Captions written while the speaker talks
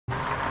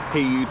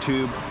Hey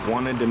YouTube,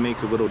 wanted to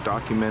make a little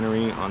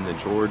documentary on the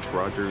George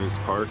Rogers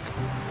Park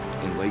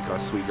in Lake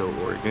Oswego,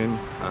 Oregon.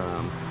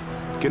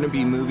 Gonna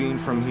be moving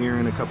from here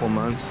in a couple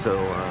months, so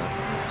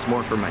it's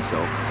more for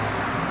myself.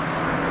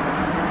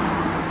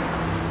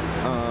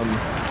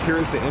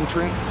 Here's the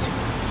entrance.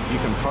 You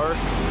can park,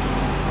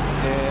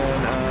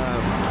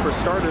 and for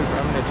starters,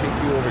 I'm gonna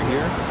take you over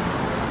here.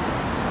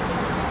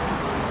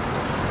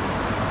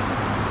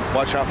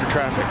 Watch out for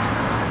traffic.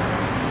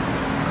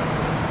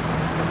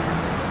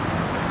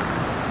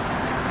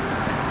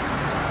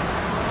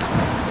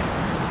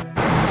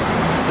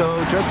 So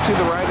just to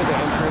the right of the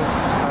entrance,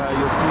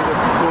 you'll see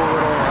this cool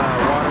little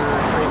water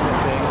treatment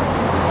thing,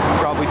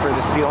 probably for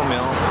the steel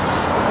mill.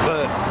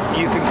 But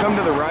you can come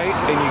to the right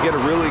and you get a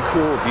really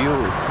cool view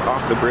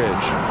off the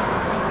bridge.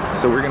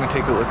 So we're going to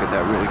take a look at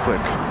that really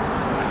quick.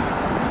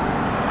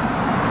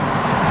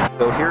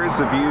 So here's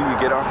the view you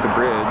get off the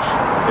bridge.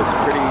 It's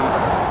pretty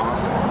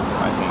awesome,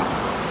 I think.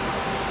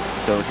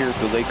 So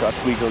here's the Lake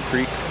Oswego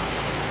Creek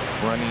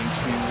running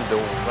to the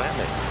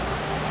Willamette.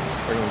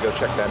 We're going to go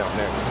check that out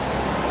next.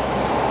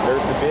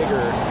 There's the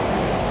bigger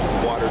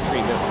water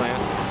treatment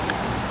plant.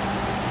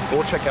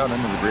 We'll check out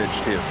under the bridge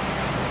too.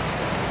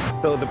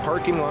 So the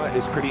parking lot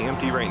is pretty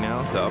empty right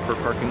now, the upper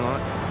parking lot.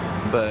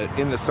 But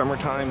in the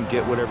summertime,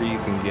 get whatever you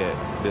can get.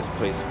 This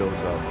place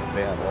fills up.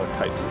 They have all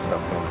types of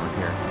stuff going on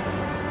here.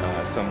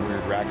 Some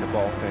weird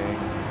racquetball thing,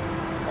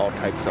 all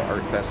types of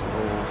art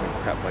festivals and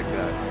crap like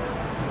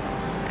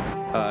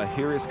that.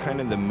 Here is kind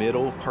of the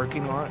middle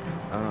parking lot.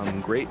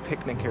 Great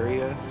picnic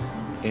area,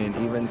 and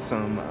even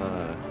some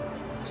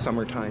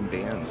summertime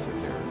bands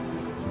in there.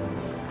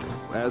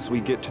 As we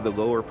get to the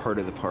lower part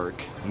of the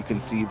park, you can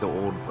see the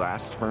old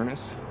blast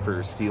furnace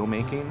for steel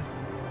making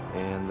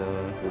and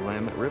the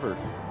Willamette River.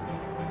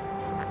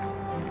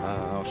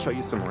 I'll show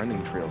you some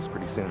running trails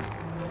pretty soon.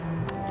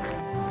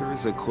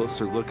 Here's a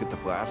closer look at the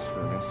blast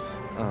furnace.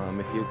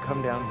 If you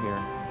come down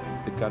here,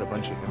 they've got a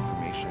bunch of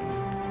information,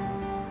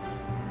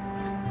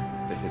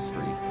 the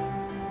history.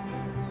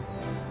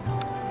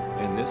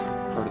 And this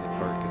part of the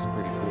park is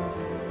pretty cool.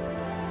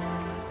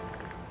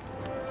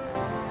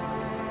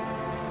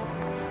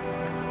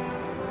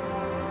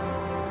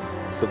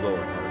 The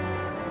lower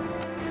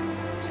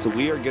part. So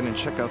we are going to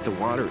check out the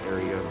water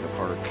area of the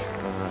park.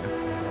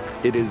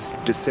 It is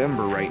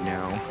December right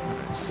now,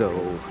 so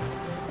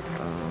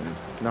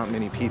not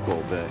many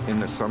people, but in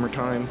the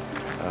summertime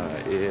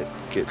it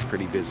gets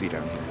pretty busy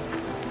down here.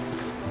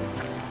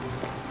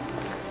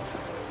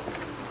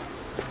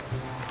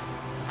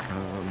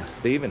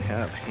 They even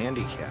have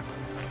handicap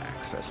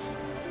access,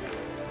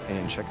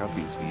 and check out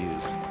these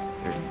views.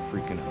 They're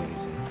freaking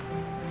amazing.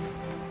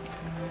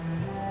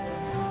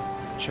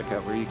 Check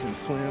out where you can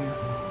swim,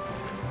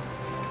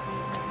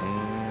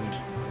 and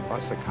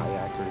lots of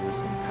kayakers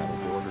and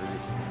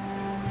paddleboarders.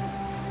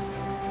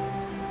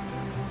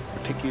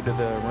 I'll take you to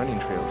the running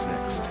trails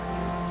next.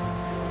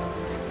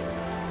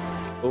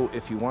 Oh,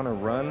 if you want to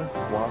run,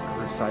 walk,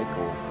 or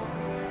cycle,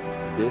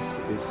 this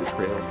is the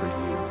trail for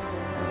you.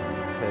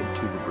 Head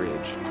to the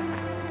bridge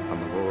on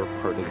the lower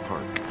part of the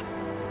park,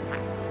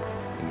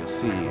 and you'll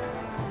see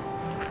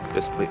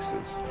this place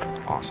is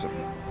awesome.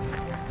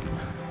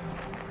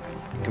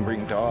 You can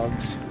bring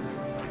dogs,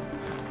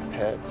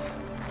 pets,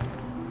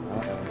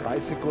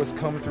 bicyclists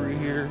come through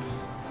here,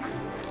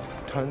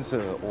 tons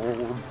of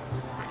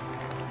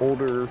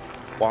older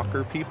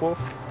walker people,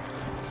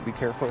 so be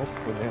careful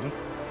with them,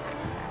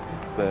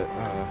 but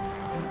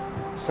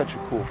such a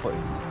cool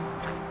place.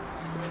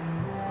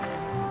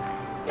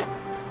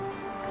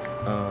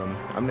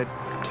 I'm going to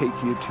take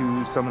you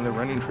to some of the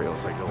running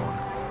trails I go on.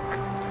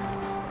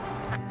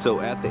 So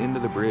at the end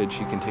of the bridge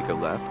you can take a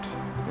left,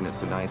 and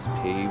it's a nice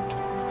paved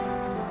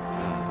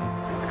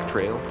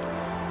trail,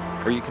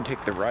 or you can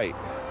take the right,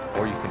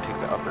 or you can take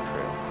the upper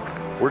trail.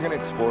 We're going to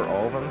explore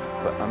all of them,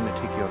 but I'm going to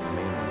take you on the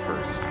main one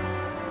first.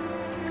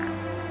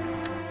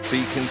 So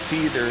you can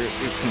see there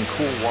is some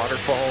cool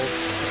waterfalls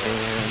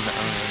and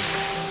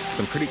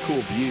some pretty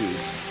cool views.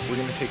 We're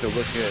going to take a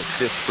look at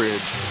this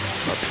bridge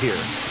up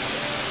here.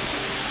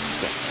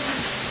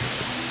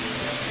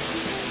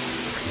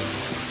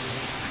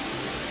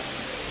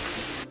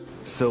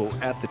 So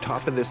at the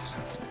top of this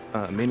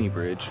mini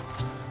bridge,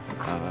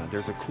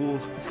 there's a cool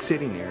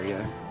sitting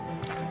area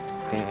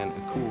and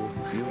a cool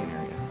viewing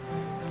area.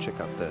 Check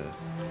out the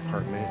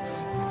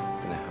apartments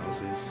and the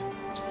houses.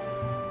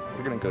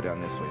 We're gonna go down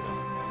this way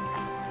though.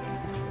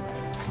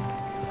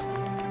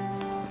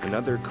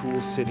 Another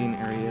cool sitting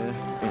area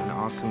and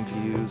awesome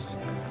views.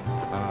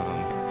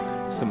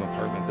 Some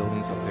apartment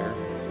buildings up there.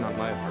 It's not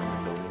my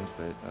apartment buildings,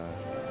 but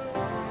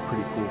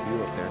pretty cool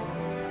view up there.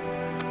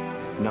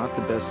 Not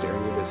the best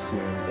area to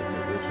swim, but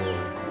there is a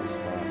cool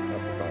spot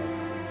up above.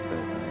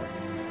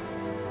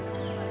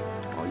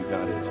 All you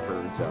got is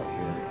birds out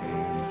here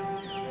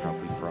and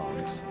probably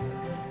frogs.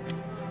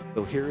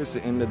 So here is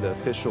the end of the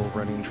official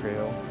running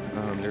trail.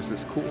 There's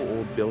this cool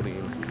old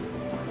building.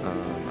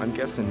 I'm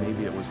guessing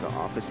maybe it was the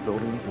office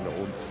building for the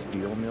old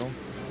steel mill.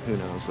 Who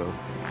knows though.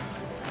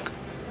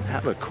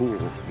 Have a cool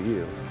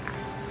view.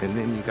 And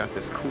then you got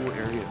this cool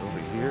area over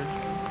here.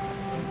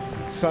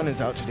 sun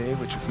is out today,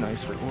 which is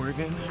nice for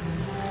Oregon.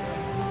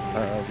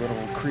 A little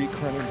creek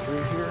running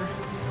through here.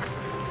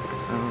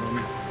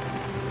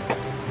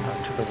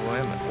 Out to the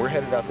Willamette. We're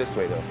headed out this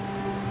way though.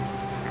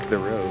 The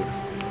road.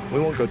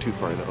 We won't go too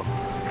far though.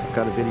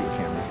 Got a video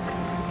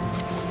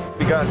camera.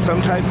 We got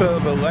some type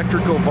of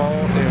electrical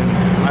vault, and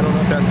I don't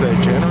know if that's a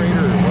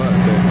generator or what,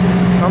 but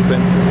something.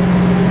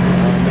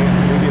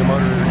 Maybe a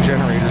motor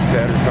generator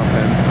set or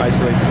something.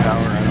 Isolate the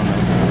power, I don't know.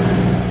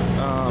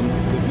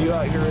 The view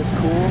out here is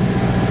cool.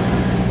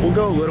 We'll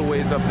go a little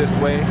ways up this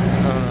way.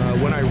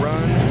 When I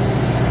run,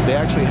 they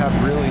actually have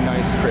really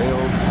nice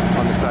trails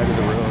on the side of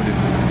the road,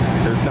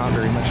 and there's not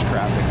very much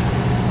traffic.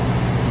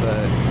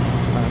 But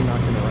I'm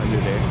not going to run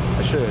today.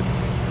 I should.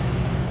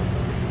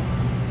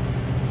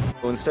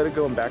 Well, instead of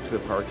going back to the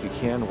park, you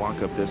can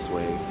walk up this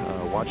way.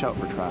 Watch out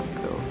for traffic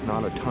though.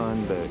 Not a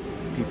ton, but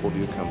people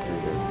do come through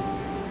here.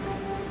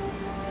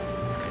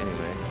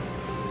 Anyway,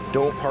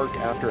 don't park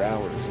after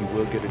hours. You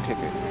will get a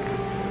ticket.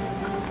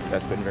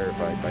 That's been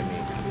verified by me.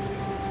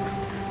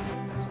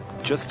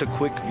 Just a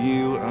quick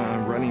view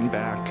running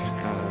back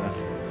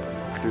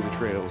through the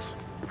trails.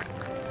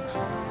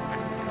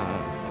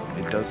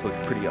 It does look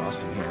pretty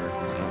awesome here in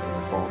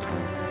the fall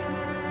time.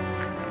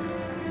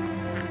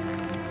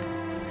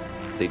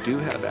 They do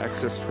have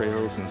access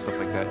trails and stuff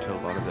like that to a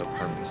lot of the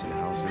apartments and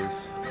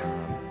houses.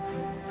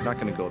 I'm not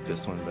going to go up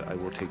this one, but I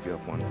will take you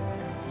up one.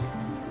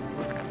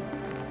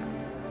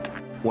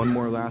 One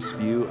more last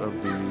view of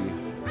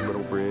the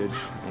little bridge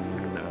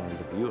and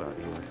the view out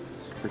here.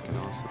 It's freaking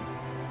awesome.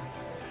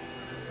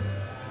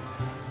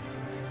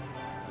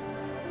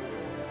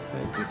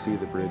 You can see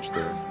the bridge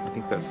there. I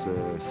think that's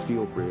a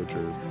steel bridge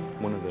or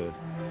one of the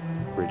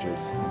bridges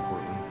in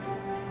Portland.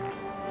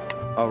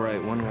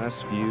 Alright, one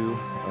last view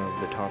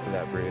of the top of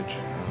that bridge.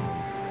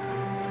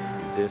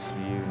 This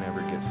view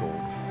never gets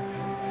old.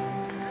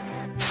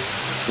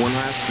 One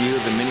last view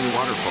of the mini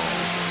waterfall.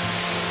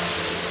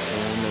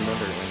 And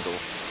another angle.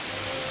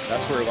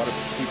 That's where a lot of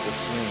people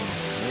swim.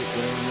 Right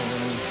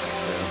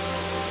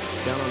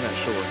down on that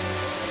shore.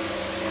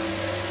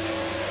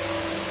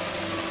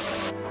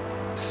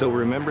 So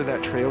remember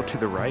that trail to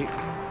the right?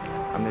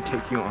 I'm going to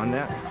take you on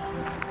that.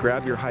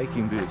 Grab your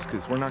hiking boots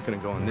because we're not going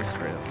to go on this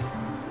trail.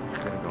 We're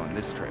going to go on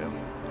this trail.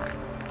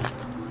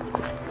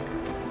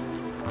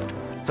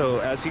 So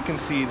as you can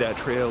see, that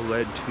trail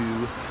led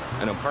to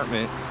an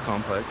apartment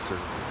complex or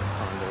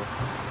condo.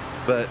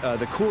 But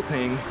the cool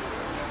thing,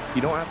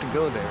 you don't have to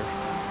go there.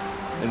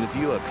 And the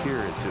view up here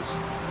is just,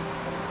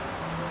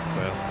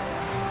 well,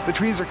 the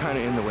trees are kind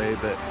of in the way,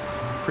 but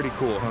pretty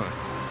cool, huh?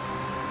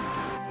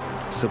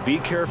 So be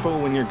careful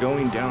when you're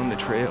going down the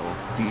trail.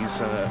 These,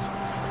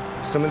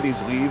 some of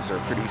these leaves are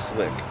pretty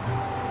slick.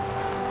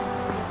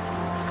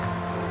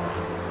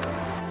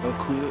 No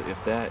clue if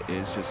that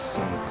is just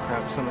some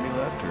crap somebody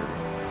left or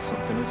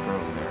something is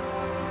growing there.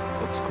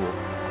 Looks cool.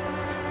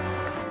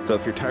 So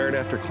if you're tired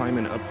after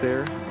climbing up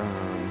there,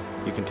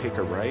 you can take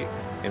a right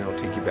and it'll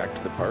take you back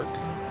to the park,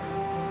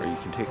 or you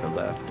can take a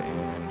left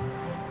and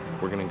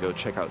we're gonna go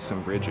check out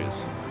some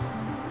bridges.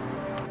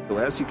 So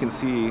as you can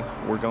see,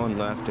 we're going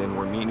left and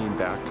we're meeting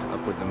back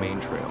up with the main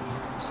trail.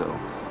 So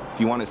if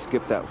you want to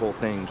skip that whole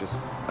thing, just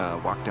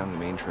walk down the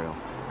main trail.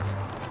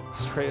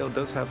 This trail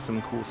does have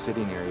some cool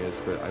sitting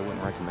areas, but I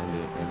wouldn't recommend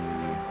it in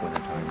the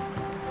wintertime.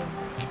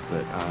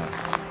 But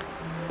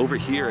over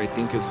here, I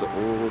think, is the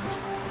old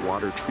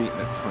water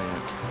treatment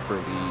plant for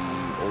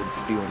the old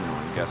steel mill,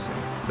 I'm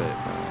guessing. But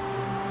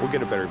we'll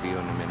get a better view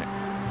in a minute.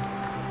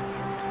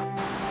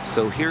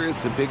 So here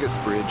is the biggest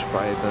bridge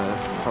by the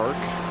park.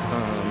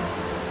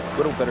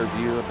 Little better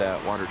view of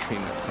that water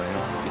treatment plant,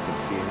 you can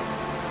see it.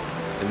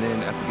 And then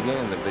at the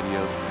beginning of the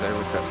video, there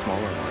was that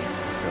smaller one.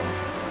 So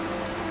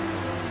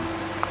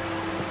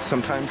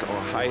sometimes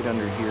I'll hide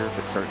under here if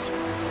it starts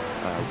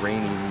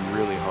raining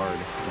really hard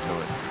until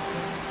it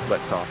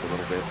lets off a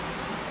little bit.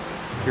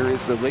 Here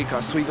is the Lake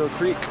Oswego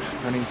Creek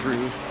running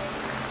through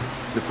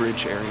the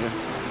bridge area.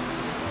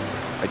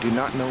 I do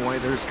not know why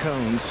there's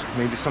cones.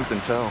 Maybe something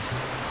fell.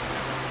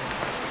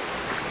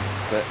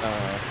 But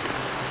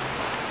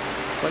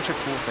bunch of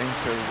cool things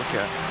to look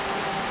at.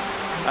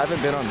 I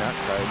haven't been on that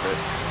side, but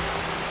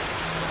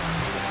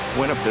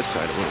went up this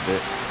side a little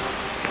bit.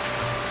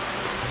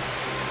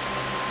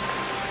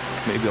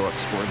 Maybe I'll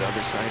explore the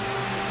other side.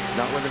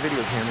 Not with a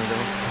video camera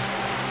though.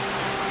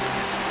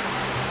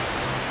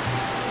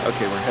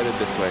 Okay, we're headed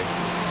this way.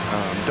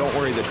 Don't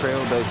worry, the trail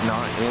does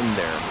not end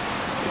there.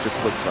 It just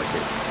looks like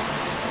it.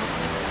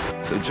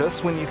 So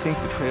just when you think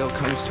the trail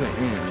comes to an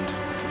end,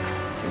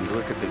 and you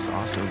look at this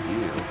awesome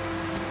view,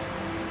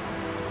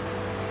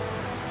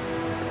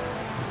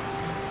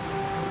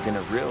 you're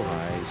gonna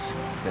realize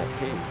that,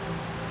 hey,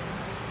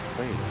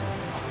 wait,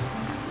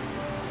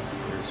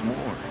 there's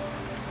more.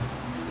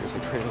 There's a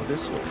trail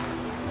this way.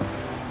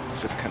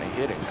 It's just kind of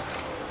hidden.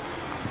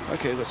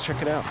 Okay, let's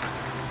check it out.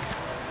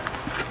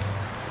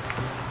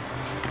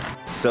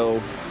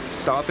 So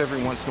stop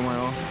every once in a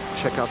while,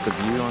 check out the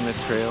view on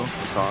this trail.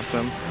 It's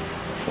awesome.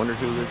 Wonder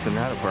who lives in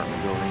that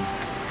apartment building.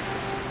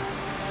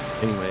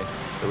 Anyway,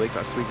 the Lake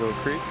Oswego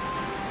Creek,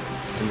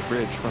 and the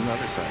bridge from the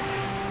other side.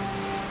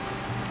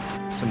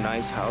 Some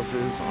nice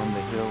houses on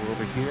the hill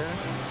over here,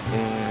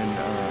 and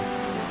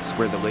it's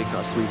where the Lake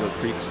Oswego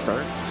Creek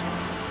starts.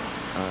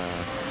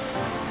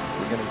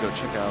 We're gonna go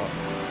check out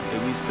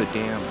at least the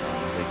dam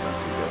on Lake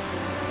Oswego.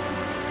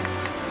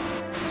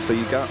 So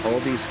you got all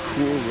these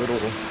cool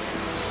little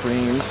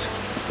streams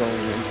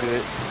going into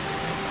it.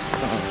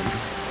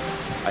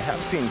 I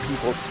have seen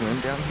people swim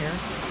down here,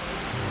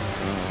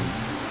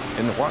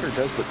 and the water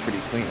does look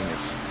pretty clean.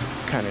 It's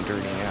kind of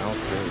dirty now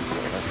because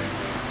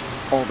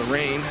all the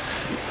rain.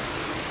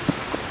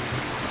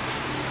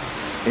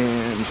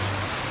 And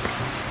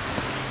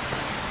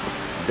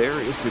there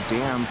is the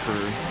dam for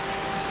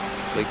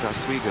Lake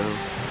Oswego.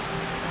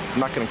 I'm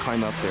not going to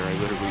climb up there. I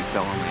literally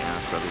fell on my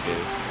ass the other day,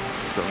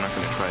 so I'm not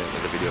going to try it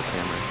with a video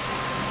camera.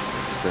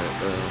 But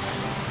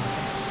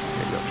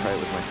maybe I'll try it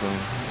with my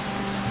phone.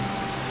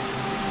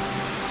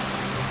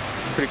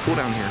 Pretty cool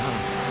down here, huh?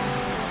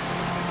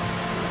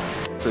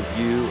 It's a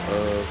view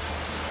of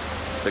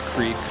the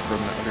creek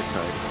from the other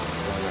side,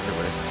 going the other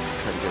way.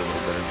 Try to get a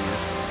little better view.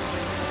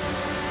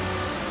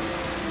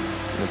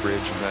 The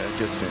bridge in that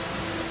distance.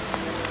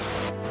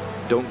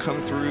 Don't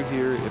come through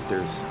here if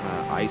there's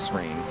ice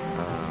rain.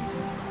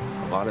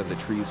 A lot of the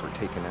trees were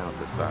taken out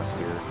this last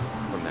year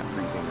from that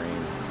freezing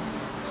rain,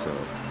 so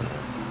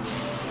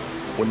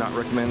would not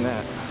recommend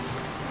that.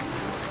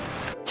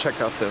 Check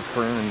out the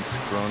ferns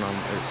growing on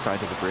the side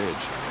of the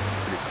bridge.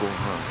 Pretty cool,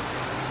 huh?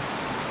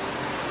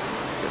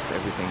 Guess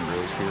everything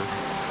grows here.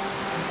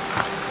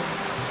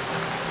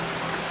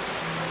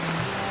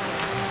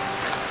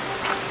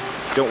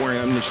 Don't worry,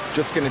 I'm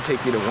just going to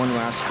take you to one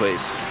last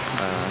place,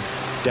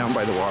 down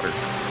by the water.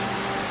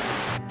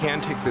 You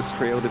can take this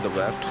trail to the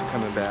left,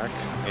 coming back,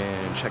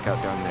 and check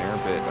out down there,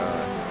 but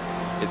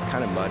it's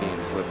kind of muddy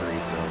and slippery,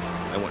 so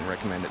I wouldn't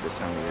recommend it this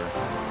time of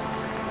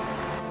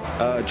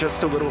year.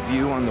 Just a little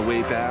view on the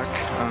way back.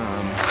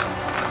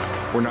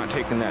 We're not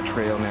taking that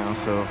trail now,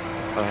 so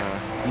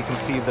you can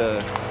see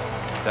that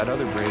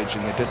other bridge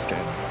in the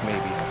distance,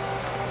 maybe.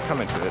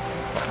 Come into it,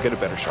 get a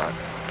better shot.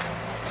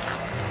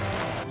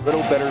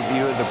 Little better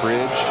view of the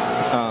bridge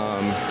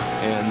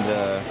and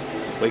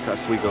Lake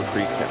Oswego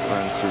Creek that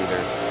runs through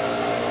there.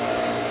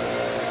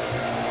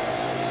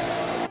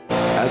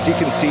 As you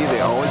can see,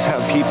 they always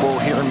have people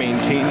here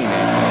maintaining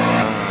it.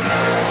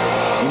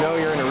 You know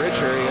you're in a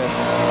rich area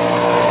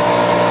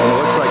and it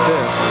looks like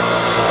this.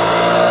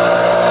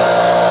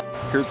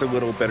 Here's a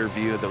little better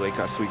view of the Lake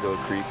Oswego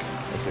Creek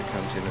as it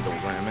comes into the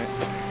Willamette.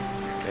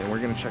 And we're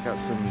going to check out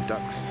some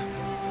ducks.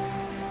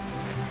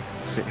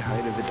 Say hi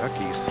to the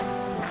duckies.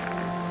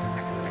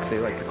 They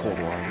like the cold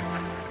water.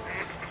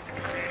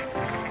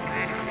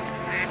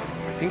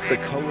 I think the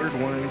colored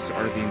ones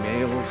are the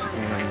males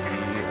and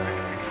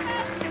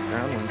the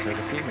brown ones are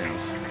the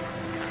females.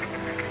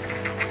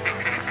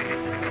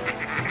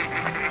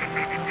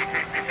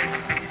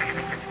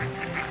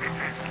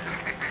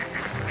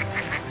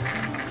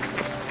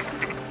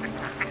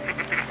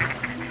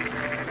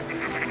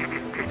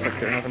 Looks like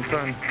they're having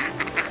fun.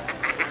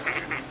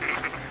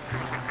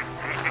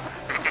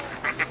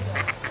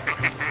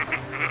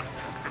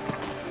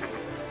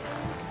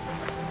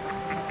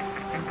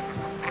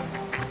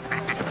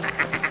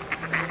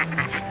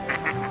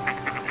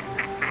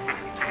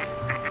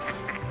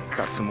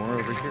 Got some more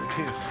over here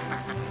too.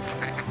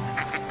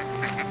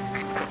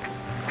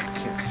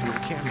 Can't see the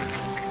camera.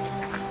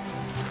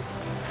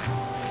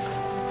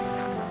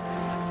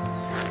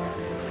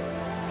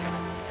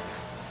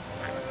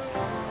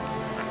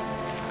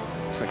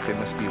 Looks like they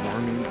must be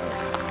warming up.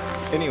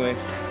 Anyway,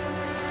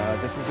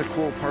 this is a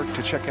cool park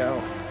to check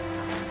out.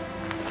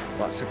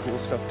 Lots of cool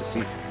stuff to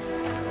see.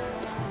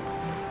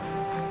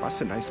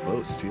 Lots of nice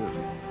boats too.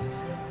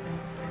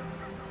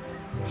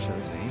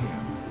 Shazam.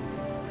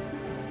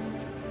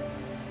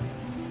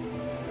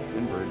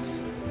 And birds.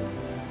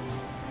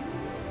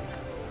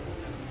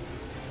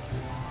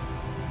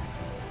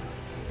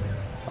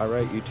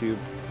 Alright YouTube,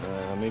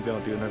 maybe I'll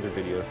do another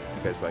video if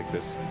you guys like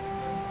this.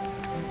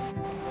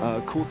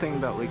 Cool thing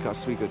about Lake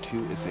Oswego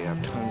too is they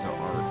have tons of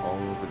art all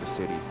over the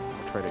city.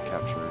 I'll try to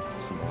capture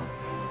some more.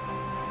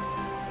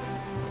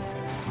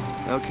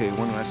 Okay,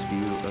 one last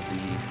view of the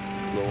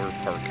lower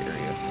park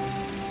area.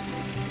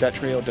 That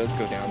trail does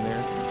go down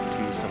there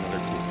to some other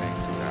cool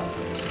things in the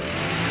outdoors.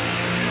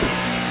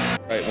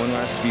 Alright, one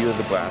last view of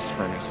the blast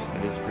furnace.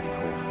 It is pretty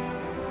cool.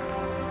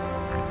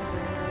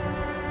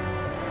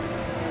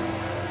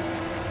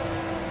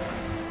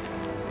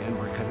 And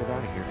we're headed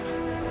out of here.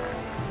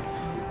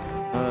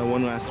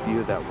 One last view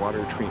of that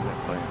water treatment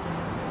plant.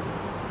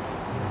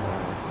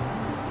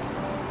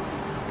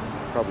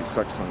 Probably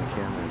sucks on the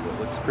camera, but it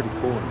looks pretty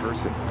cool in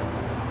person.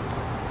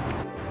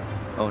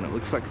 Oh, and it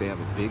looks like they have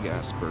a big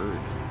ass bird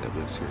that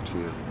lives here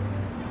too.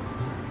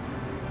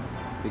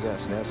 Big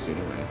ass nest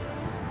anyway.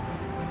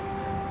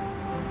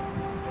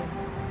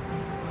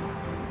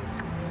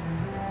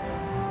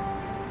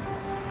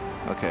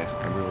 Okay,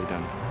 I'm really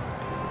done.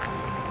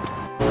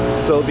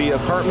 So the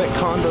apartment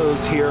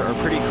condos here are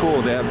pretty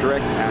cool. They have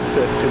direct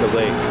access to the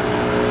lake.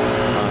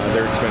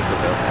 They're expensive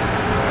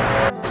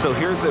though. So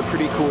here's a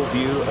pretty cool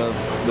view of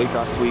Lake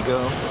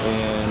Oswego,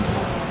 and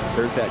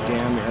there's that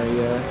dam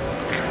area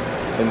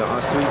in the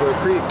Oswego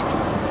Creek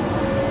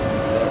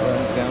that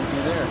runs down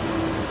through there.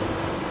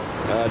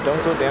 Don't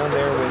go down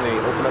there when they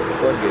open up the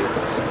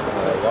floodgates.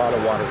 A lot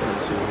of water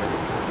comes through here.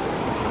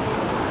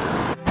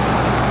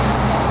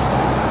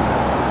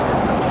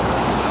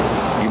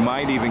 You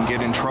might even get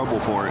in trouble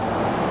for it.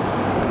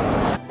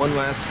 One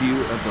last view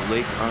of the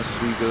Lake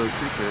Oswego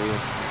Creek area,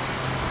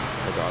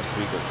 or the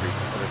Oswego Creek,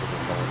 whatever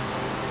they call it.